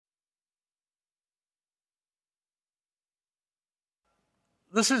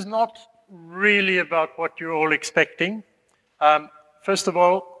this is not really about what you're all expecting. First of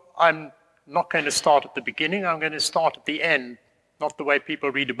all, I'm not going to start at the beginning. I'm going to start at the end, not the way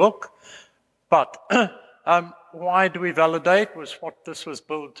people read a book. But why do we validate was what this was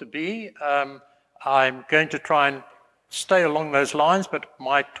built to be. I'm going to try and stay along those lines, but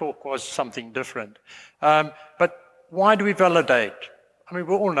my talk was something different. But why do we validate? I mean,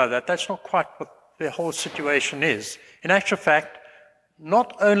 we all know that. That's not quite what the whole situation is. In actual fact,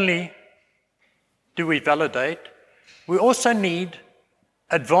 not only do we validate, we also need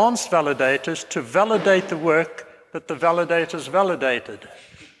advanced validators to validate the work that the validators validated.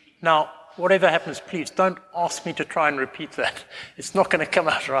 Now, whatever happens, please don't ask me to try and repeat that. It's not going to come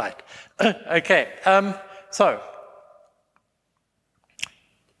out right. Okay, so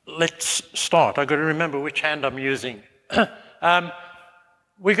let's start. I've got to remember which hand I'm using.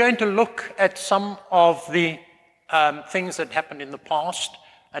 We're going to look at some of the things that happened in the past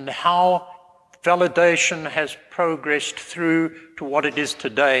and how validation has progressed through to what it is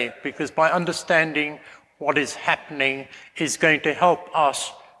today, because by understanding what is happening is going to help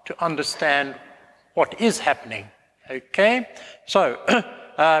us to understand what is happening. Okay? So,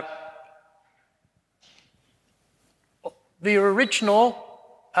 the original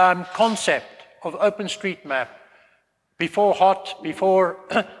concept of OpenStreetMap, before HOT, before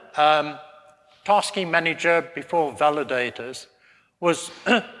tasking manager, before validators, was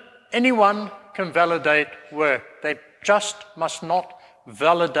anyone can validate work. They just must not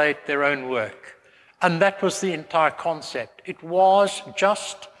validate their own work. And that was the entire concept. It was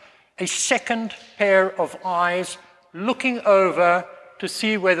just a second pair of eyes looking over to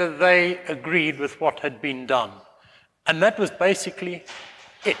see whether they agreed with what had been done. And that was basically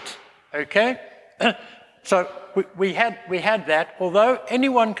it, okay? So we had that. Although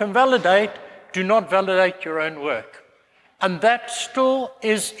anyone can validate, do not validate your own work. And that still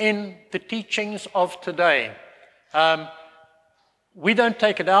is in the teachings of today. We don't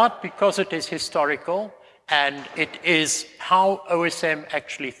take it out because it is historical and it is how OSM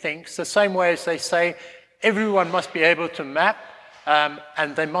actually thinks. The same way as they say everyone must be able to map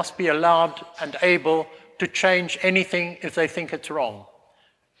and they must be allowed and able to change anything if they think it's wrong.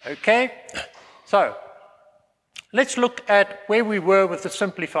 Okay? So, let's look at where we were with the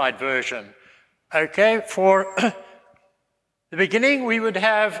simplified version. Okay, for the beginning we would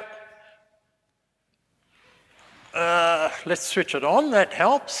have, let's switch it on, that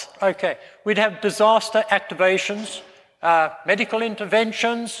helps. Okay, we'd have disaster activations, medical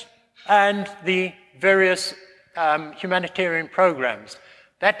interventions, and the various humanitarian programs.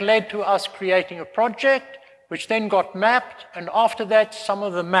 That led to us creating a project, which then got mapped, and after that, some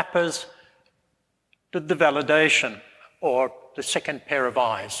of the mappers did the validation, or the second pair of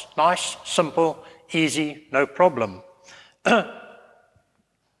eyes. Nice, simple, easy, no problem.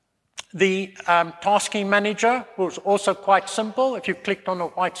 The tasking manager was also quite simple. If you clicked on a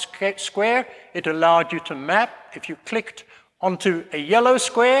white square, it allowed you to map. If you clicked onto a yellow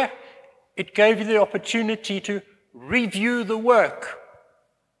square, it gave you the opportunity to review the work.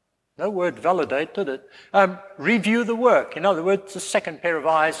 No word validate, did it? Review the work. In other words, the second pair of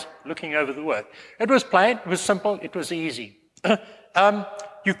eyes looking over the work. It was plain, it was simple, it was easy.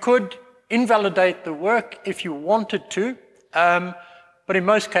 You could invalidate the work if you wanted to, but in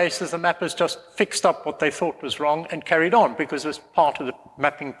most cases the mappers just fixed up what they thought was wrong and carried on because it was part of the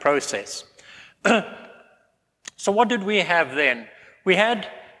mapping process. So what did we have then? We had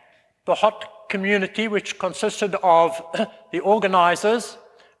the HOT community, which consisted of the organizers,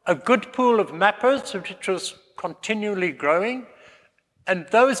 a good pool of mappers, which was continually growing, and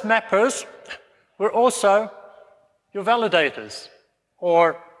those mappers were also your validators,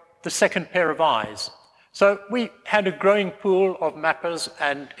 or the second pair of eyes. So we had a growing pool of mappers,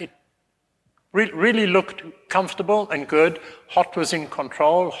 and it really looked comfortable and good. HOT was in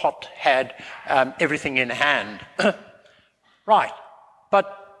control. HOT had everything in hand. Right,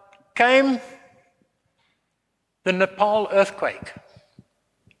 but came the Nepal earthquake.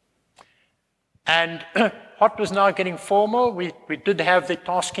 And HOT was now getting formal. We did have the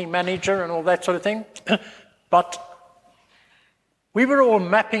tasking manager and all that sort of thing. But we were all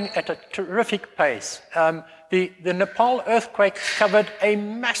mapping at a terrific pace. The Nepal earthquake covered a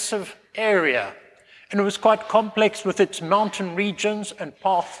massive area. And it was quite complex with its mountain regions and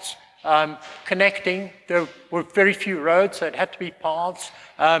paths connecting. There were very few roads, so it had to be paths.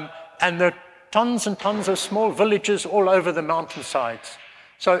 And there were tons and tons of small villages all over the mountainsides.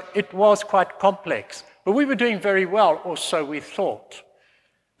 So it was quite complex. But we were doing very well, or so we thought.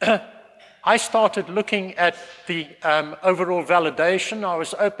 I started looking at the overall validation. I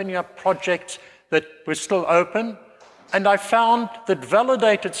was opening up projects that were still open. and I found that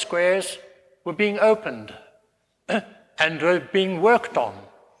validated squares were being opened and were being worked on.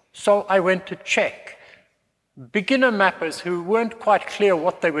 So I went to check. Beginner mappers who weren't quite clear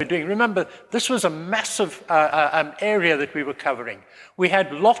what they were doing. Remember, this was a massive area that we were covering. We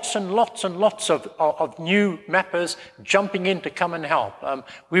had lots and lots and lots of new mappers jumping in to come and help.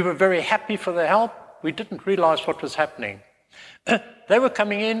 We were very happy for the help. We didn't realize what was happening. They were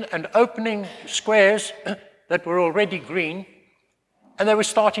coming in and opening squares that were already green, and they were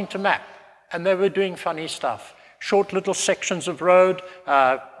starting to map, and they were doing funny stuff. Short little sections of road,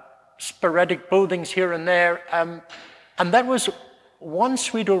 sporadic buildings here and there, and that was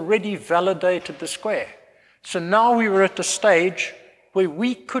once we'd already validated the square. So now we were at a stage where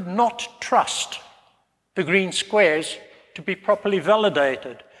we could not trust the green squares to be properly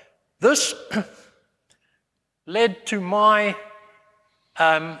validated. This led to my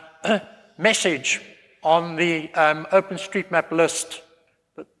message on the OpenStreetMap list,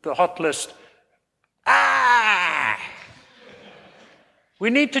 the hot list. We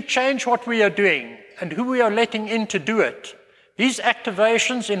need to change what we are doing and who we are letting in to do it. These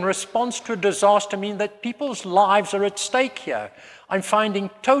activations in response to a disaster mean that people's lives are at stake here. I'm finding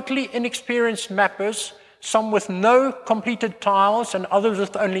totally inexperienced mappers, some with no completed tiles and others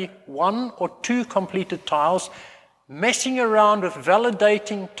with only 1 or 2 completed tiles, messing around with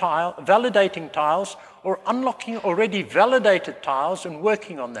validating tiles or unlocking already validated tiles and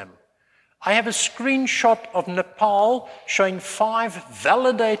working on them. I have a screenshot of Nepal showing 5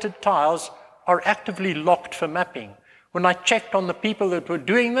 validated tiles are actively locked for mapping. When I checked on the people that were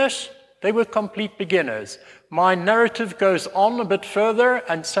doing this, they were complete beginners. My narrative goes on a bit further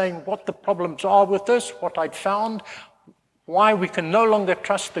and saying what the problems are with this, what I'd found, why we can no longer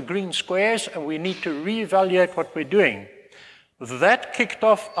trust the green squares, and we need to reevaluate what we're doing. That kicked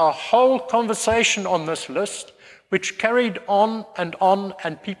off a whole conversation on this list, which carried on,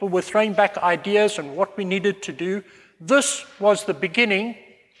 and people were throwing back ideas on what we needed to do. This was the beginning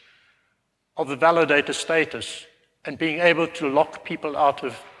of the validator status and being able to lock people out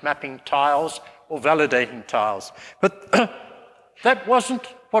of mapping tiles or validating tiles. But that wasn't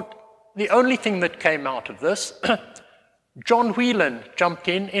the only thing that came out of this. John Whelan jumped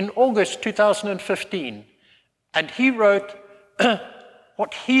in August 2015, and he wrote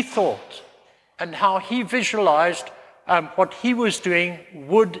what he thought and how he visualized what he was doing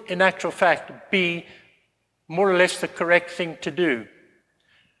would, in actual fact, be more or less the correct thing to do.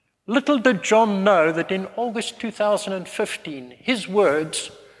 Little did John know that in August 2015, his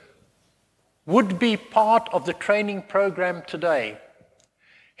words would be part of the training program today.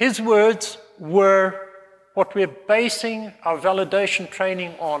 His words were what we're basing our validation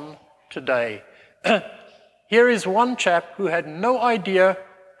training on today. Here is one chap who had no idea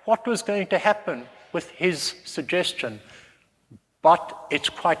what was going to happen with his suggestion, but it's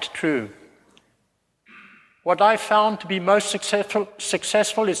quite true. What I found to be most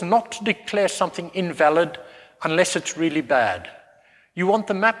successful is not to declare something invalid unless it's really bad. You want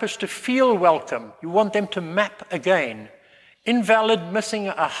the mappers to feel welcome. You want them to map again. Invalid missing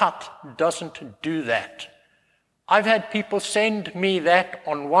a hut doesn't do that. I've had people send me that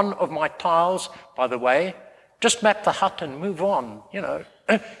on one of my tiles, by the way. Just map the hut and move on, you know.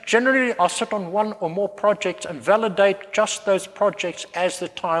 Generally, I'll sit on 1 or more projects and validate just those projects as the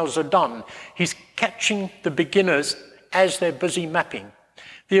tiles are done. He's catching the beginners as they're busy mapping.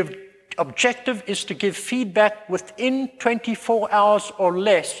 The objective is to give feedback within 24 hours or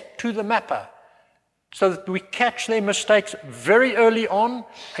less to the mapper, so that we catch their mistakes very early on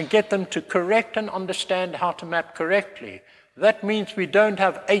and get them to correct and understand how to map correctly. That means we don't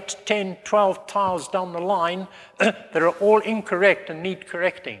have 8, 10, 12 tiles down the line that are all incorrect and need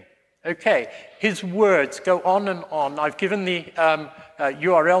correcting. Okay, his words go on and on. I've given the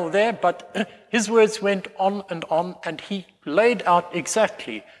URL there, but his words went on, and he laid out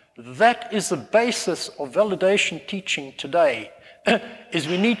exactly. That is the basis of validation teaching today, is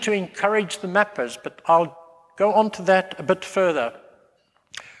we need to encourage the mappers, but I'll go on to that a bit further.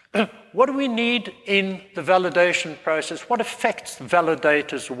 What do we need in the validation process? What affects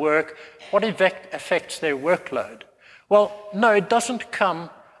validators' work? What affects their workload? Well, no, it doesn't come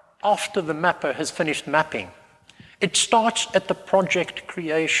after the mapper has finished mapping. It starts at the project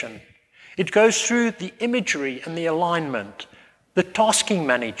creation. It goes through the imagery and the alignment, the tasking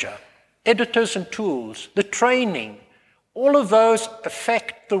manager, editors and tools, the training. All of those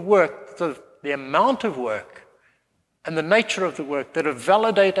affect the work, the amount of work, and the nature of the work that a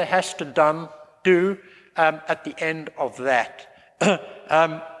validator has to do at the end of that.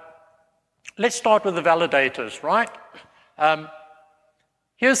 Let's start with the validators, right?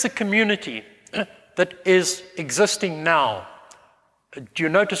 Here's the community. that is existing now. Do you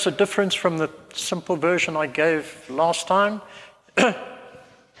notice a difference from the simple version I gave last time?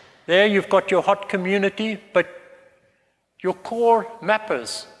 There you've got your hot community, but your core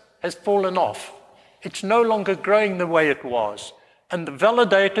mappers has fallen off. It's no longer growing the way it was. And the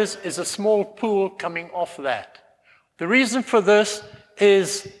validators is a small pool coming off that. The reason for this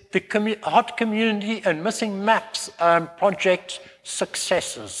is the hot community and missing maps project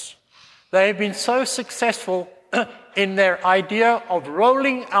successes. They have been so successful in their idea of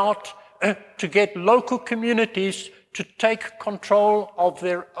rolling out to get local communities to take control of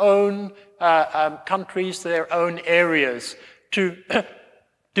their own countries, their own areas, to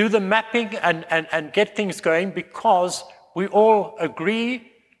do the mapping and get things going, because we all agree,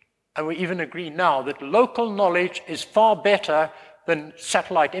 and we even agree now, that local knowledge is far better than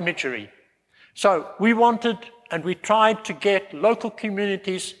satellite imagery. So we wanted and we tried to get local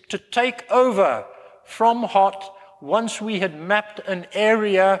communities to take over from HOT once we had mapped an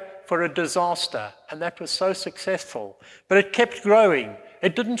area for a disaster, and that was so successful. But it kept growing.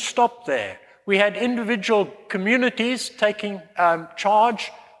 It didn't stop there. We had individual communities taking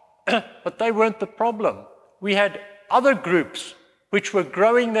charge, but they weren't the problem. We had other groups which were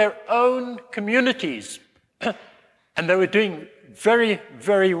growing their own communities, and they were doing very,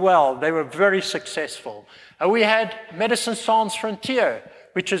 very well. They were very successful. We had Médecins Sans Frontières,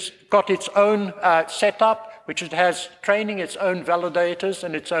 which has got its own setup, which it has training its own validators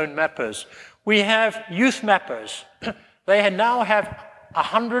and its own mappers. We have youth mappers. They now have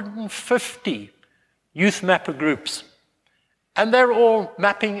 150 youth mapper groups. And they're all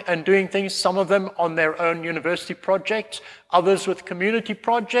mapping and doing things, some of them on their own university projects, others with community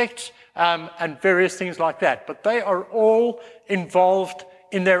projects, and various things like that. But they are all involved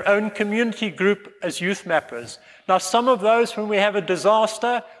in their own community group as youth mappers. Now, some of those, when we have a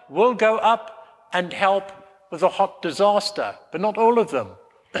disaster, will go up and help with a hot disaster, but not all of them.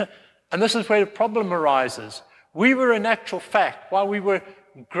 And this is where the problem arises. We were, in actual fact, while we were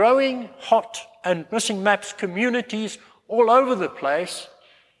growing hot and missing maps communities all over the place,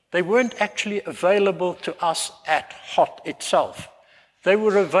 they weren't actually available to us at HOT itself. They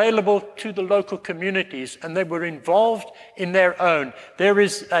were available to the local communities, and they were involved in their own. There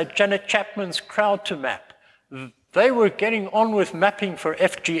is Janet Chapman's Crowd to Map. They were getting on with mapping for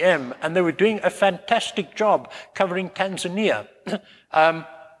FGM, and they were doing a fantastic job covering Tanzania.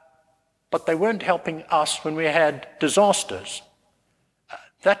 But they weren't helping us when we had disasters.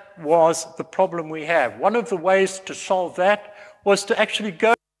 That was the problem we have. One of the ways to solve that was to actually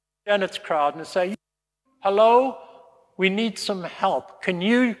go to Janet's crowd and say, hello, we need some help. Can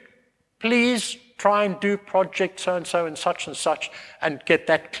you please try and do project so-and-so and such and get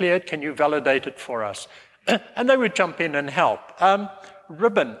that cleared? Can you validate it for us? And they would jump in and help.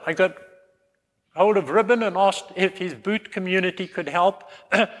 Ribbon, I got hold of Ribbon and asked if his boot community could help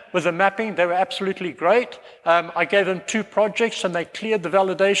with the mapping. They were absolutely great. I gave them 2 projects, and they cleared the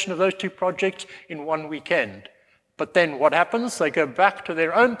validation of those 2 projects in 1 weekend. But then what happens? They go back to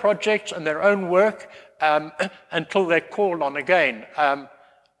their own projects and their own work until they're called on again.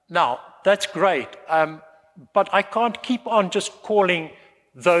 Now, that's great, but I can't keep on just calling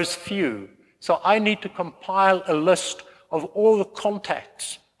those few. So I need to compile a list of all the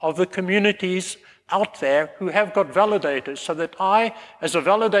contacts of the communities out there who have got validators, so that I, as a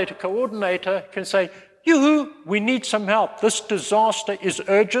validator coordinator, can say, yoo-hoo, we need some help. This disaster is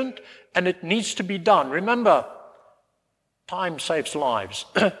urgent and it needs to be done. Remember, time saves lives.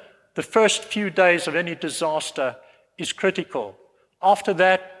 The first few days of any disaster is critical. After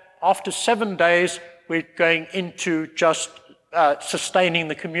that, after 7 days, we're going into just sustaining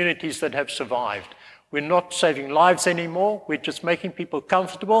the communities that have survived. We're not saving lives anymore. We're just making people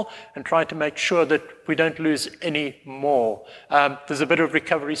comfortable and trying to make sure that we don't lose any more. There's a bit of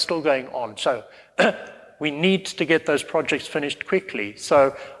recovery still going on. So we need to get those projects finished quickly.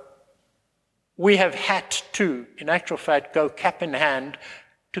 So we have had to, in actual fact, go cap in hand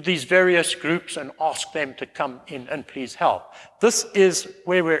to these various groups and ask them to come in and please help. This is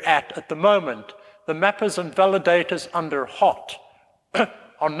where we're at the moment. The mappers and validators under HOT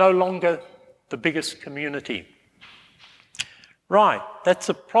are no longer the biggest community. Right, that's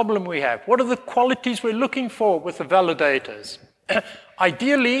a problem we have. What are the qualities we're looking for with the validators?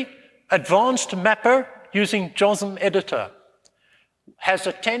 Ideally, advanced mapper using JOSM editor, has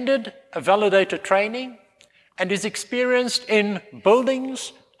attended a validator training, and is experienced in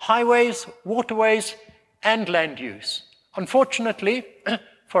buildings, highways, waterways, and land use. Unfortunately,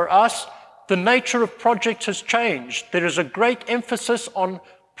 for us, the nature of projects has changed. There is a great emphasis on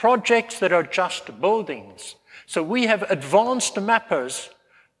projects that are just buildings. So we have advanced mappers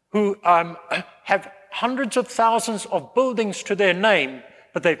who have hundreds of thousands of buildings to their name,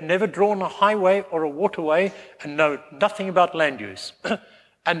 but they've never drawn a highway or a waterway and know nothing about land use.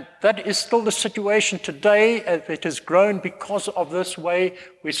 And that is still the situation today, as it has grown because of this way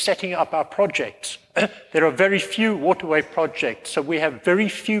we're setting up our projects. There are very few waterway projects, so we have very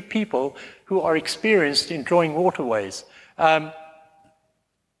few people who are experienced in drawing waterways.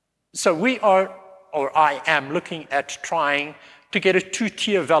 So we are, or I am, looking at trying to get a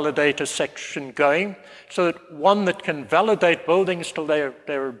two-tier validator section going, so that one that can validate buildings till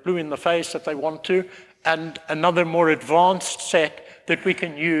they're blue in the face if they want to, and another more advanced set that we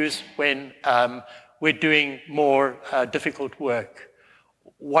can use when we're doing more difficult work.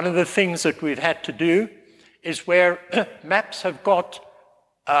 One of the things that we've had to do is where maps have got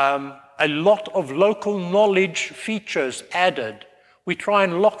a lot of local knowledge features added, we try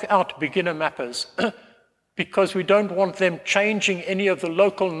and lock out beginner mappers because we don't want them changing any of the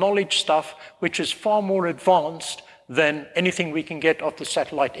local knowledge stuff, which is far more advanced than anything we can get off the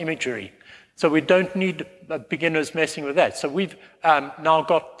satellite imagery. So we don't need beginners messing with that. So we've now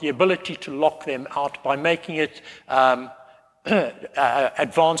got the ability to lock them out by making it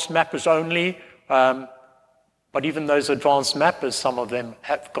advanced mappers only. But even those advanced mappers, some of them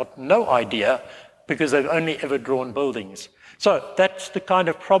have got no idea because they've only ever drawn buildings. So that's the kind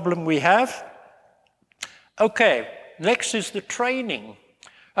of problem we have. Okay, next is the training.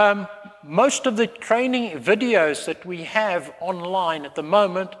 Most of the training videos that we have online at the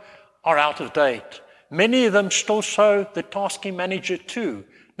moment are out of date. Many of them still show the Tasking Manager 2.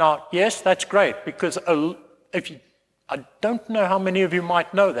 Now, yes, that's great, because I don't know how many of you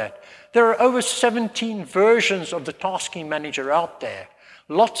might know that. There are over 17 versions of the Tasking Manager out there.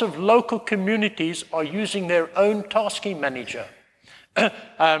 Lots of local communities are using their own Tasking Manager.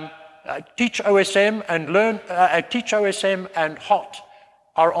 Teach OSM and HOT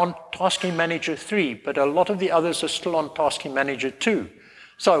are on Tasking Manager 3, but a lot of the others are still on Tasking Manager 2.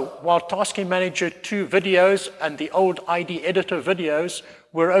 So while Tasking Manager 2 videos and the old ID editor videos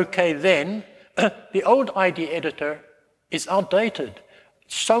were okay then, the old ID editor is outdated.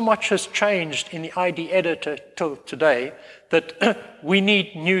 So much has changed in the ID editor till today that we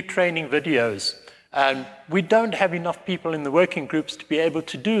need new training videos. And we don't have enough people in the working groups to be able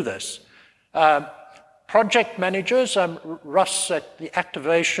to do this. Project managers, Russ at the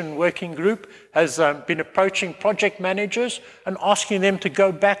Activation Working Group has been approaching project managers and asking them to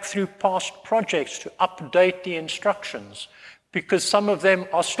go back through past projects to update the instructions, because some of them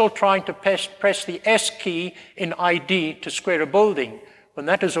are still trying to press the S key in ID to square a building, when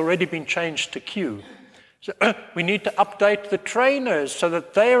that has already been changed to Q. So we need to update the trainers so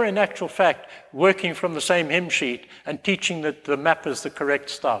that they are in actual fact working from the same hymn sheet and teaching the mappers the correct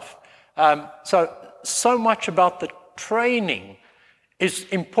stuff. So much about the training is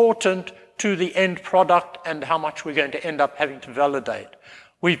important to the end product and how much we're going to end up having to validate.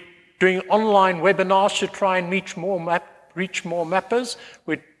 We're doing online webinars to try and reach more mappers,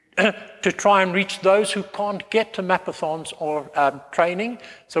 to try and reach those who can't get to mapathons or training.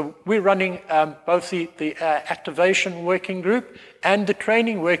 So we're running both the activation working group and the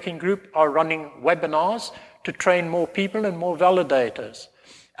training working group are running webinars to train more people and more validators.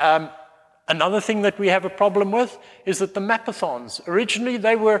 Another thing that we have a problem with is that the mapathons, originally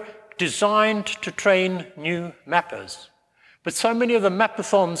they were designed to train new mappers. But so many of the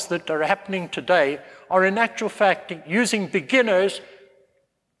mapathons that are happening today are in actual fact using beginners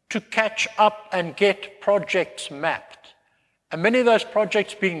to catch up and get projects mapped. And many of those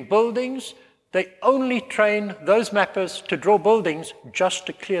projects being buildings, they only train those mappers to draw buildings just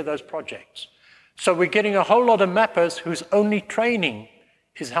to clear those projects. So we're getting a whole lot of mappers whose only training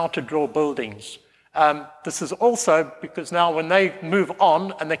is how to draw buildings. This is also because now when they move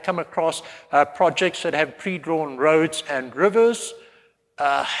on and they come across projects that have pre-drawn roads and rivers,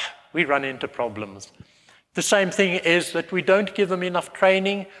 we run into problems. The same thing is that we don't give them enough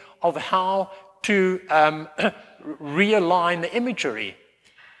training of how to realign the imagery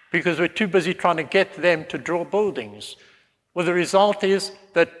because we're too busy trying to get them to draw buildings. Well, the result is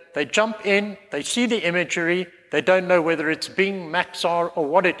that they jump in, they see the imagery, they don't know whether it's Bing, Maxar, or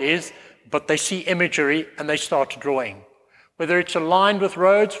what it is, but they see imagery and they start drawing. Whether it's aligned with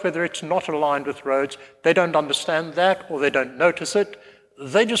roads, whether it's not aligned with roads, they don't understand that or they don't notice it.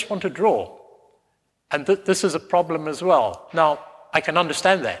 They just want to draw. And this is a problem as well. Now, I can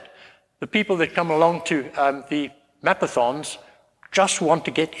understand that. The people that come along to the mapathons just want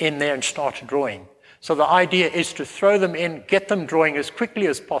to get in there and start drawing. So the idea is to throw them in, get them drawing as quickly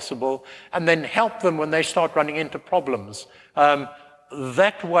as possible, and then help them when they start running into problems.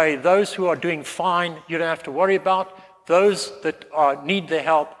 That way, those who are doing fine, you don't have to worry about. Those that need the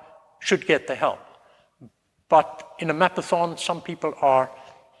help, should get the help. But in a mapathon, some people are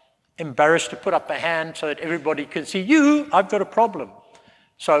embarrassed to put up a hand so that everybody can see, I've got a problem.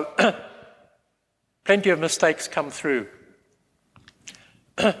 So plenty of mistakes come through.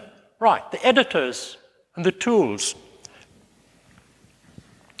 Right, the editors and the tools.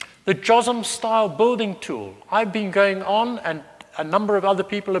 The JOSM style building tool. I've been going on, and a number of other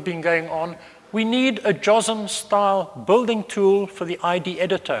people have been going on. We need a JOSM style building tool for the ID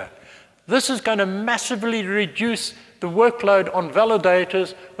editor. This is going to massively reduce the workload on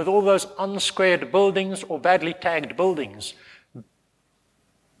validators with all those unsquared buildings or badly tagged buildings.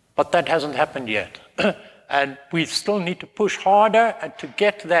 But that hasn't happened yet. And we still need to push harder and to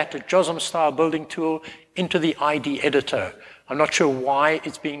get that JOSM-style building tool into the ID editor. I'm not sure why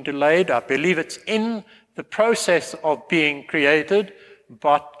it's being delayed. I believe it's in the process of being created,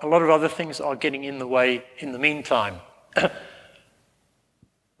 but a lot of other things are getting in the way in the meantime.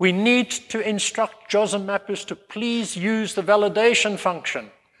 We need to instruct JOSM mappers to please use the validation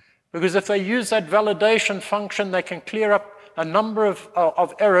function, because if they use that validation function, they can clear up a number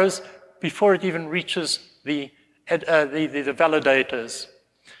of errors before it even reaches the validators.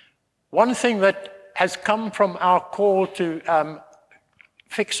 One thing that has come from our call to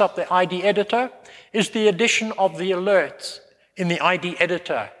fix up the ID editor is the addition of the alerts in the ID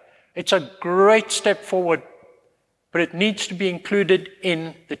editor. It's a great step forward, but it needs to be included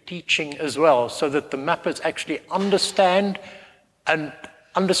in the teaching as well, so that the mappers actually understand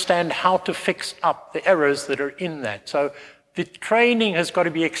how to fix up the errors that are in that. So the training has got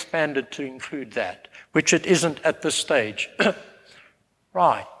to be expanded to include that, which it isn't at this stage.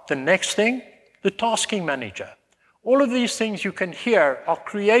 Right, the next thing, the tasking manager. All of these things you can hear are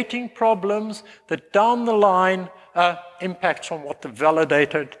creating problems that down the line impacts on what the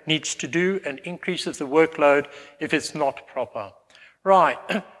validator needs to do and increases the workload if it's not proper. Right,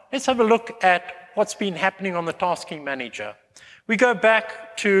 let's have a look at what's been happening on the tasking manager. We go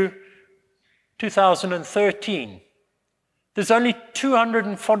back to 2013. There's only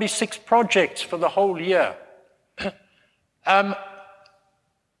 246 projects for the whole year.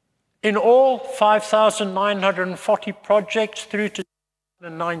 In all, 5,940 projects through to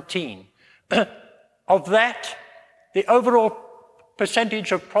 2019. Of that, the overall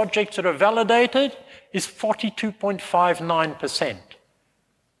percentage of projects that are validated is 42.59%.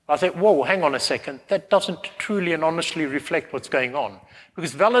 I said, whoa, hang on a second. That doesn't truly and honestly reflect what's going on,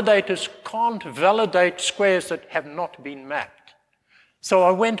 because validators can't validate squares that have not been mapped. So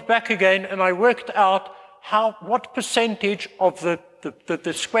I went back again and I worked out what percentage of the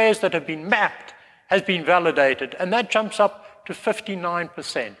squares that have been mapped has been validated, and that jumps up to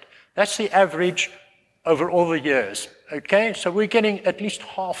 59%. That's the average over all the years, okay? So we're getting at least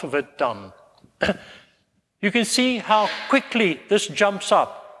half of it done. You can see how quickly this jumps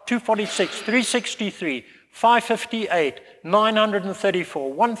up. 246, 363, 558,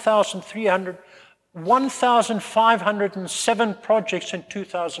 934, 1,300, 1,507 projects in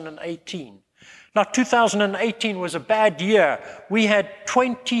 2018. Now, 2018 was a bad year. We had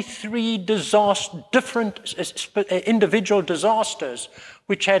 23 different individual disasters,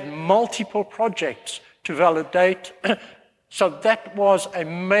 which had multiple projects to validate. So that was a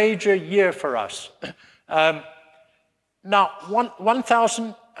major year for us. Now,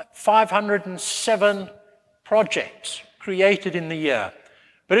 1,507 projects created in the year.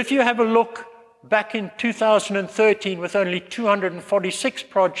 But if you have a look back in 2013 with only 246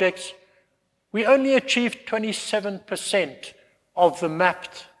 projects, we only achieved 27% of the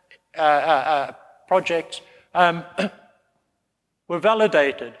mapped projects were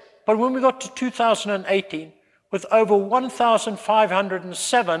validated. But when we got to 2018, with over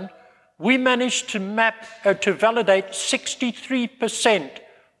 1,507, we managed to validate 63%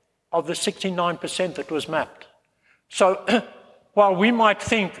 of the 69% that was mapped. So while we might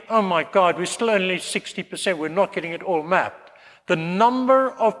think, oh my God, we're still only 60%, we're not getting it all mapped, the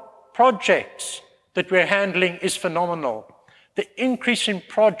number of projects that we're handling is phenomenal. The increase in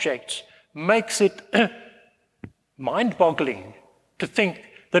projects makes it mind-boggling to think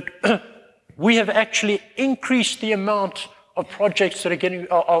that we have actually increased the amount of projects that are getting,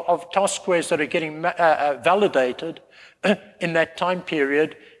 of task squares that are getting validated in that time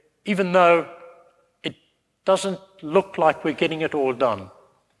period, even though it doesn't look like we're getting it all done.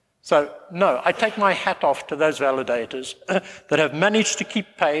 So, no, I take my hat off to those validators that have managed to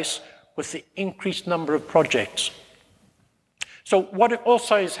keep pace with the increased number of projects. So what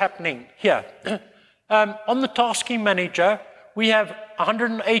also is happening here, on the tasking manager, we have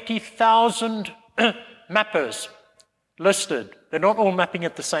 180,000 mappers listed. They're not all mapping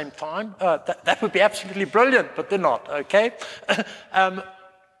at the same time. That would be absolutely brilliant, but they're not, okay?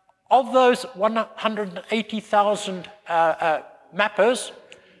 Of those 180,000 mappers,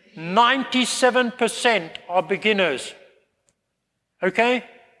 97% are beginners. Okay?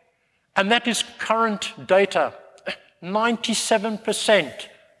 And that is current data. 97%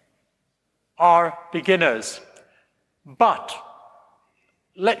 are beginners. But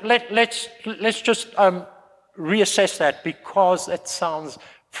let's just reassess that, because that sounds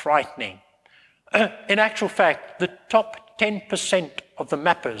frightening. In actual fact, the top 10% of the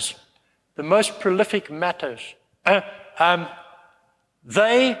mappers, the most prolific mappers,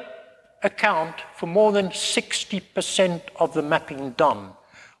 they account for more than 60% of the mapping done.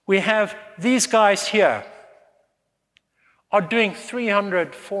 We have these guys here are doing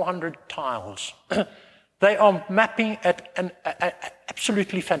 300, 400 tiles. They are mapping at an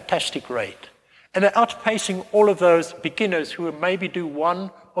absolutely fantastic rate. And they're outpacing all of those beginners who maybe do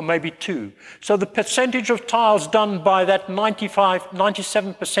one or maybe two. So the percentage of tiles done by that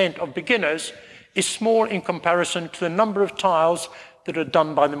 97% of beginners is small in comparison to the number of tiles that are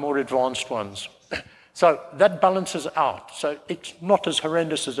done by the more advanced ones. So that balances out. So it's not as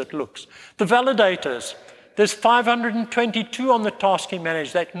horrendous as it looks. The validators, there's 522 on the tasking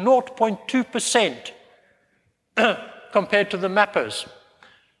manager, that's 0.2% compared to the mappers.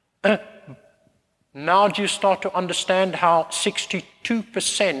 Now do you start to understand how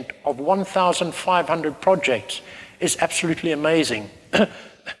 62% of 1,500 projects is absolutely amazing?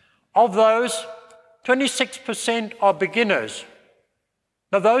 Of those, 26% are beginners.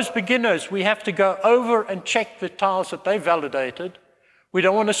 Now those beginners, we have to go over and check the tiles that they validated. We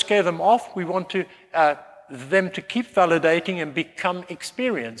don't want to scare them off. We want to, them to keep validating and become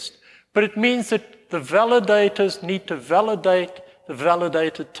experienced. But it means that the validators need to validate the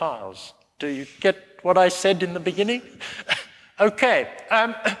validated tiles. Do you get what I said in the beginning? Okay,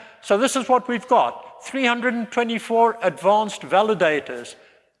 so this is what we've got. 324 advanced validators.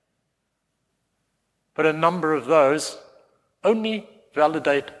 But a number of those only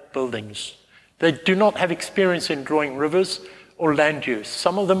validate buildings. They do not have experience in drawing rivers or land use.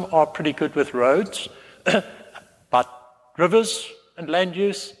 Some of them are pretty good with roads, but rivers and land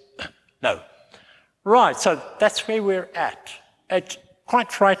use, no. Right, so that's where we're at. It's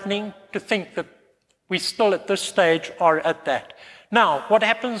quite frightening to think that we still at this stage are at that. Now, what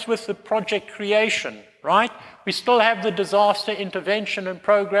happens with the project creation, right? We still have the disaster intervention and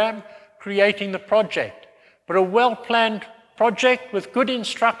program creating the project, but a well-planned project with good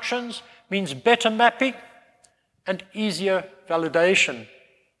instructions means better mapping and easier validation.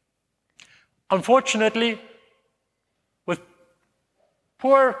 Unfortunately, with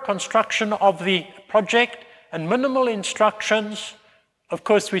poor construction of the project and minimal instructions, of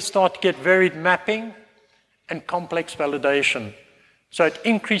course, we start to get varied mapping and complex validation. So it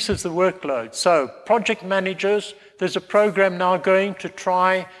increases the workload. So project managers, there's a program now going to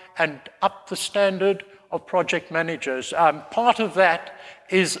try and up the standard of project managers. Part of that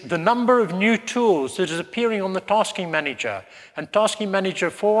is the number of new tools that is appearing on the tasking manager. And tasking manager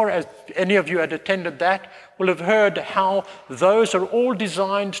 4, as any of you had attended that, will have heard how those are all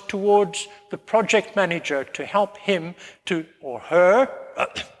designed towards the project manager to help him to, or her,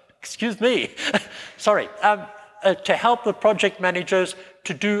 excuse me, sorry, to help the project managers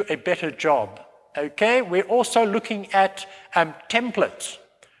to do a better job. Okay, we're also looking at templates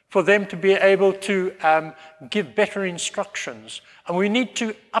for them to be able to give better instructions. And we need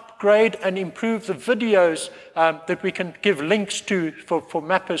to upgrade and improve the videos that we can give links to for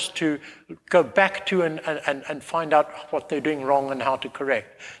mappers to go back to and find out what they're doing wrong and how to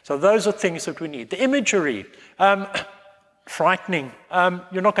correct. So those are things that we need. The imagery, frightening.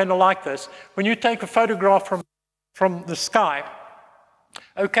 You're not going to like this. When you take a photograph from the sky,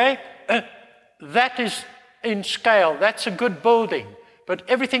 okay, that is in scale, that's a good building. But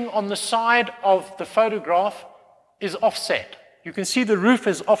everything on the side of the photograph is offset. You can see the roof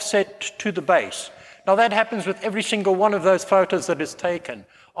is offset to the base. Now that happens with every single one of those photos that is taken.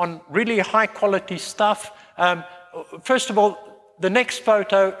 On really high quality stuff, first of all, the next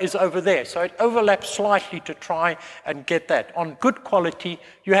photo is over there, so it overlaps slightly to try and get that. On good quality,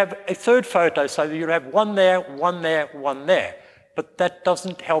 you have a third photo, so you have one there, one there, one there. But that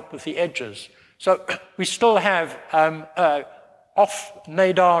doesn't help with the edges. So we still have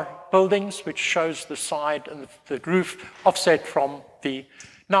off-nadar buildings, which shows the side and the roof offset from the...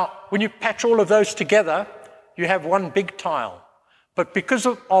 Now, when you patch all of those together, you have one big tile. But because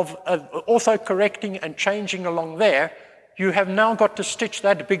of auto-correcting and changing along there, you have now got to stitch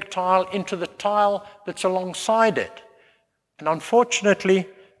that big tile into the tile that's alongside it. And unfortunately,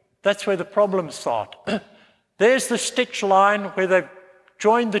 that's where the problems start. There's the stitch line where they've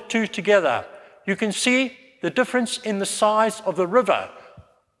joined the two together. You can see the difference in the size of the river.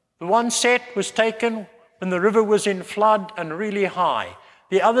 The one set was taken when the river was in flood and really high.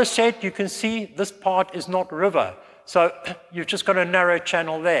 The other set, you can see this part is not river. So you've just got a narrow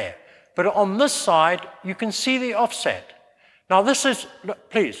channel there. But on this side, you can see the offset. Now this is,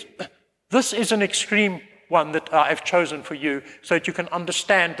 please, this is an extreme one that I've chosen for you so that you can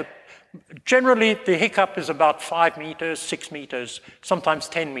understand that generally the hiccup is about 5 meters, 6 meters, sometimes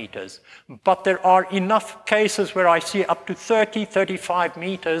 10 meters. But there are enough cases where I see up to 30, 35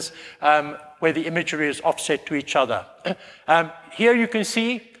 meters where the imagery is offset to each other. Here you can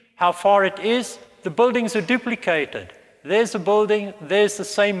see how far it is. The buildings are duplicated. There's a building, there's the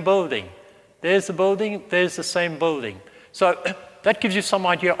same building. There's the building, there's the same building. So that gives you some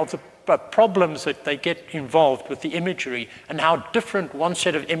idea of the problems that they get involved with the imagery and how different one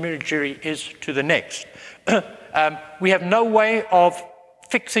set of imagery is to the next. We have no way of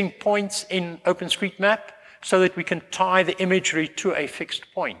fixing points in OpenStreetMap so that we can tie the imagery to a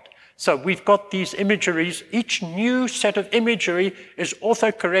fixed point. So we've got these imageries. Each new set of imagery is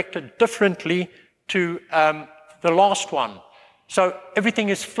auto-corrected differently to the last one. So everything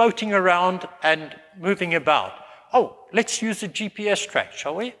is floating around and moving about. Oh, let's use a GPS track,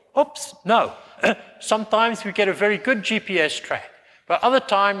 shall we? Oops, no. Sometimes we get a very good GPS track, but other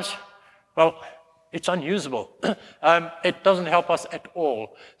times, well, it's unusable. It doesn't help us at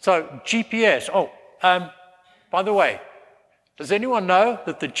all. So GPS, by the way, does anyone know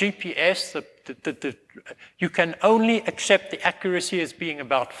that the GPS, you can accept the accuracy as being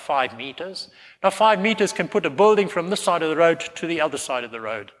about 5 meters? Now 5 meters can put a building from this side of the road to the other side of the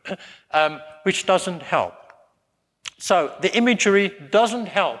road, which doesn't help. So the imagery doesn't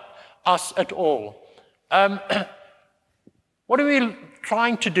help us at all. What are we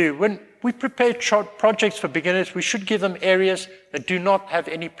trying to do? When we prepare projects for beginners, we should give them areas that do not have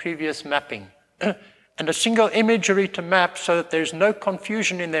any previous mapping. And a single imagery to map so that there's no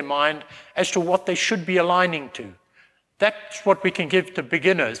confusion in their mind as to what they should be aligning to. That's what we can give to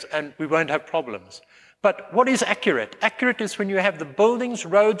beginners and we won't have problems. But what is accurate? Accurate is when you have the buildings,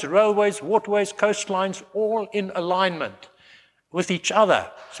 roads, railways, waterways, coastlines all in alignment with each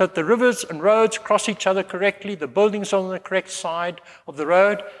other. So that the rivers and roads cross each other correctly, the buildings are on the correct side of the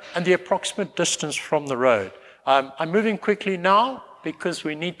road, and the approximate distance from the road. I'm moving quickly now because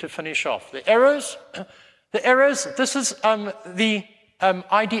we need to finish off. The errors, this is the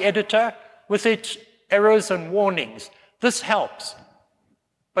ID editor with its errors and warnings. This helps,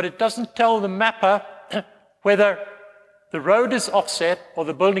 but it doesn't tell the mapper whether the road is offset or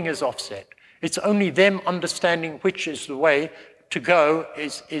the building is offset. It's only them understanding which is the way to go,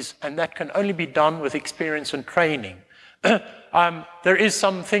 and that can only be done with experience and training. There is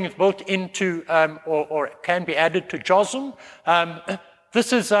some things built into, or can be added to JOSM.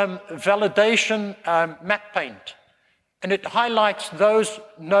 This is validation map paint, and it highlights those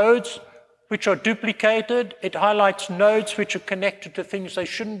nodes which are duplicated. It highlights nodes which are connected to things they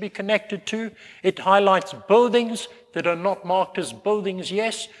shouldn't be connected to. It highlights buildings that are not marked as buildings,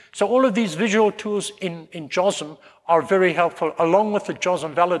 yes. So all of these visual tools in JOSM are very helpful, along with the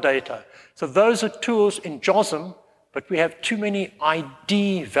JOSM validator. So those are tools in JOSM, but we have too many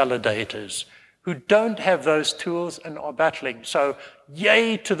ID validators who don't have those tools and are battling. So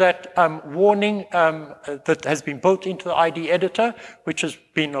yay to that warning that has been built into the ID editor, which has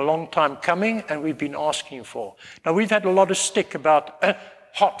been a long time coming and we've been asking for. Now we've had a lot of stick about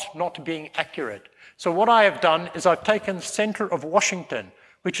HOT not being accurate. So what I have done is I've taken the center of Washington,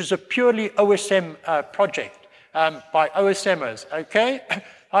 which is a purely OSM project by OSMers, okay?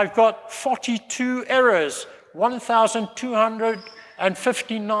 I've got 42 errors,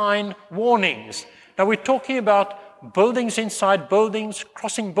 1,259 warnings. Now we're talking about buildings inside buildings,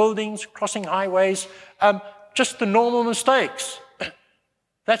 crossing highways, just the normal mistakes.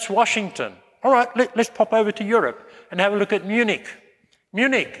 That's Washington. All right, let's pop over to Europe and have a look at Munich.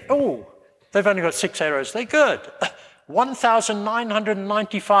 Munich, oh, they've only got 6 errors. They're good.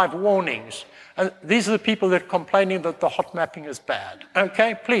 1,995 warnings. These are the people that are complaining that the hot mapping is bad.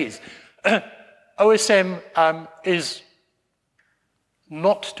 Okay, please. OSM is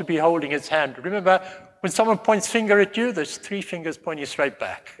not to be holding its hand. Remember, when someone points finger at you, there's 3 fingers pointing straight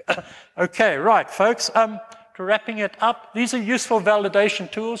back. Okay, right, folks. To wrapping it up, these are useful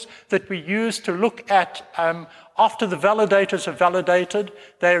validation tools that we use to look at after the validators are validated.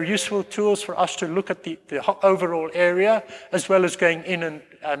 They are useful tools for us to look at the overall area, as well as going in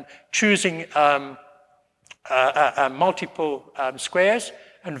and choosing multiple squares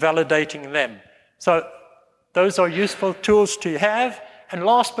and validating them. So those are useful tools to have. And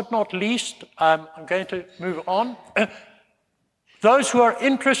last but not least, I'm going to move on. Those who are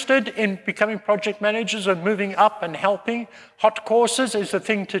interested in becoming project managers and moving up and helping, hot courses is the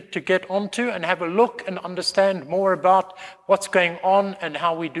thing to get onto and have a look and understand more about what's going on and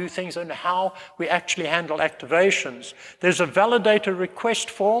how we do things and how we actually handle activations. There's a validator request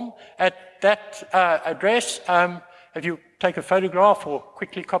form at that address. If you take a photograph or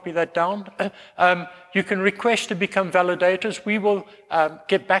quickly copy that down, you can request to become validators. We will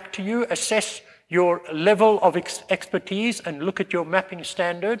get back to you, assess your level of expertise and look at your mapping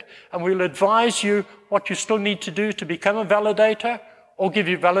standard, and we'll advise you what you still need to do to become a validator, or give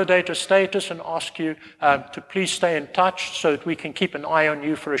you validator status and ask you to please stay in touch so that we can keep an eye on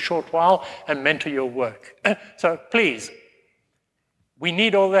you for a short while and mentor your work. So please, we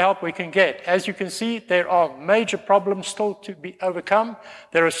need all the help we can get. As you can see, there are major problems still to be overcome.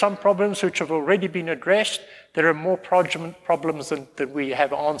 There are some problems which have already been addressed. There are more problems than we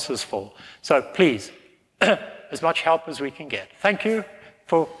have answers for. So please, as much help as we can get. Thank you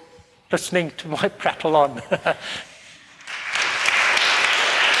for listening to my prattle on.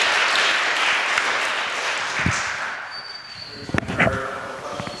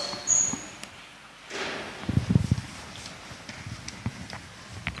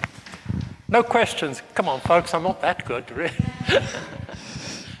 No questions. Come on, folks, I'm not that good, really.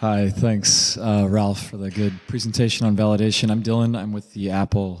 Hi, thanks, Ralph, for the good presentation on validation. I'm Dylan. I'm with the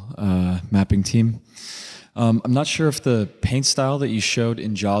Apple mapping team. I'm not sure if the paint style that you showed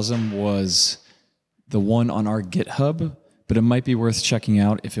in JAWSM was the one on our GitHub, but it might be worth checking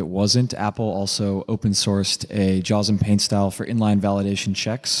out if it wasn't. Apple also open sourced a JAWSM paint style for inline validation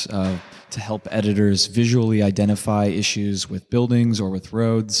checks to help editors visually identify issues with buildings or with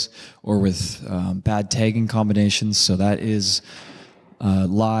roads or with bad tagging combinations. So that is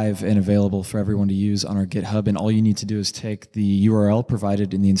live and available for everyone to use on our GitHub. And all you need to do is take the URL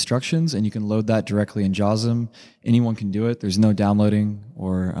provided in the instructions, and you can load that directly in JAWSM. Anyone can do it. There's no downloading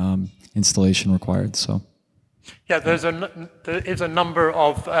or installation required. So. Yeah, there is a number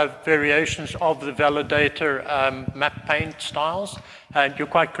of variations of the validator map paint styles, and you're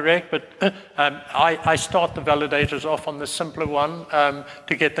quite correct, but I start the validators off on the simpler one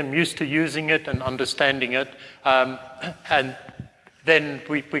to get them used to using it and understanding it, and then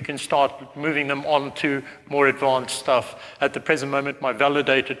we can start moving them on to more advanced stuff. At the present moment, my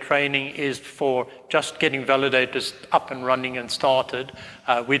validator training is for just getting validators up and running and started.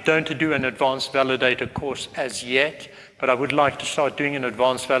 We don't do an advanced validator course as yet, but I would like to start doing an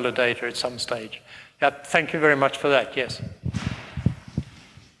advanced validator at some stage. Yeah, thank you very much for that, yes.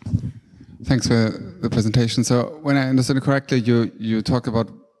 Thanks for the presentation. So when I understood it correctly, you talk about,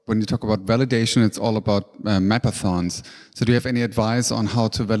 when you talk about validation, it's all about mapathons. So do you have any advice on how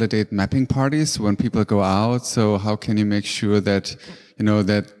to validate mapping parties when people go out? So how can you make sure that, you know,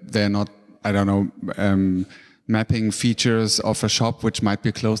 that they're not, I don't know, mapping features of a shop which might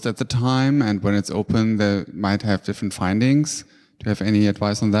be closed at the time, and when it's open, they might have different findings? Do you have any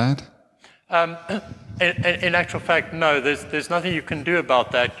advice on that? In actual fact, no, there's nothing you can do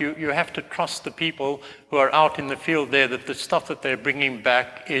about that. You have to trust the people who are out in the field there that the stuff that they're bringing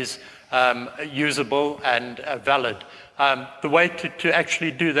back is usable and valid. The way to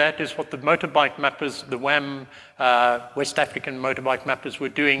actually do that is what the motorbike mappers, the WAM, West African motorbike mappers, were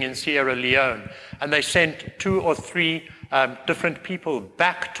doing in Sierra Leone. And they sent 2 or 3 different people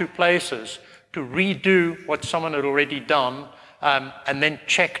back to places to redo what someone had already done, and then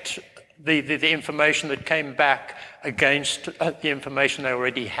checked the information that came back against the information they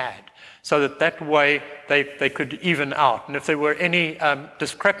already had, so that way they could even out. And if there were any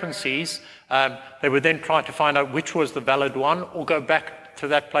discrepancies, they would then try to find out which was the valid one, or go back to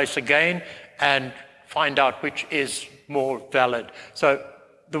that place again and find out which is more valid. So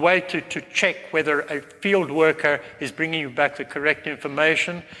the way to check whether a field worker is bringing you back the correct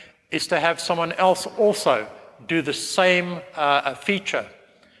information is to have someone else also do the same feature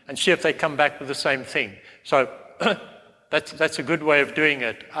and see if they come back with the same thing. So that's a good way of doing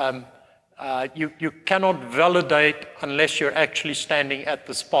it. You cannot validate unless you're actually standing at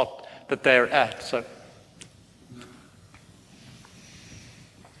the spot that they're at. So.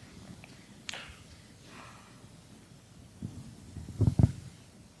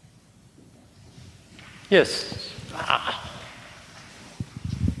 Yes.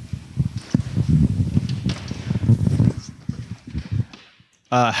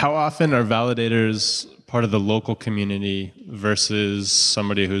 How often are validators part of the local community versus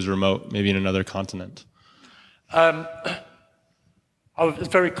somebody who's remote, maybe in another continent? It's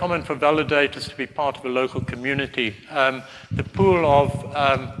very common for validators to be part of a local community. The pool of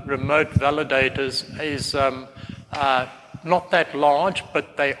remote validators is not that large,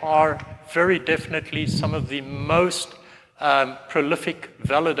 but they are very definitely some of the most prolific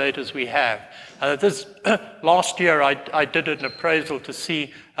validators we have. Last year, I did an appraisal to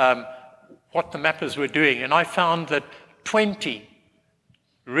see what the mappers were doing, and I found that 20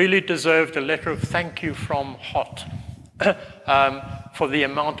 really deserved a letter of thank you from HOT for the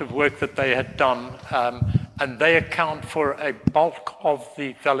amount of work that they had done, and they account for a bulk of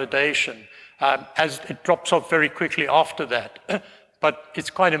the validation, as it drops off very quickly after that. But it's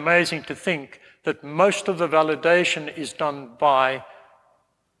quite amazing to think that most of the validation is done by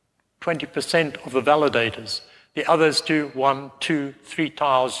 20% of the validators. The others do 1, 2, 3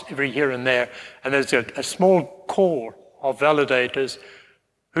 tiles every here and there. And there's a small core of validators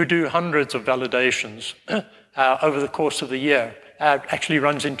who do hundreds of validations over the course of the year. Actually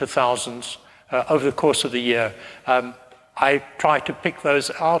runs into thousands over the course of the year. I try to pick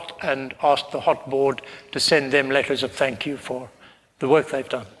those out and ask the HOT board to send them letters of thank you for the work they've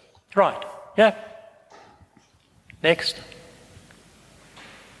done. Right, yeah? Next.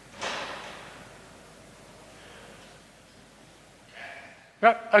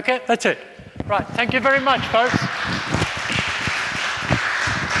 Right, okay, that's it. Right, thank you very much, folks.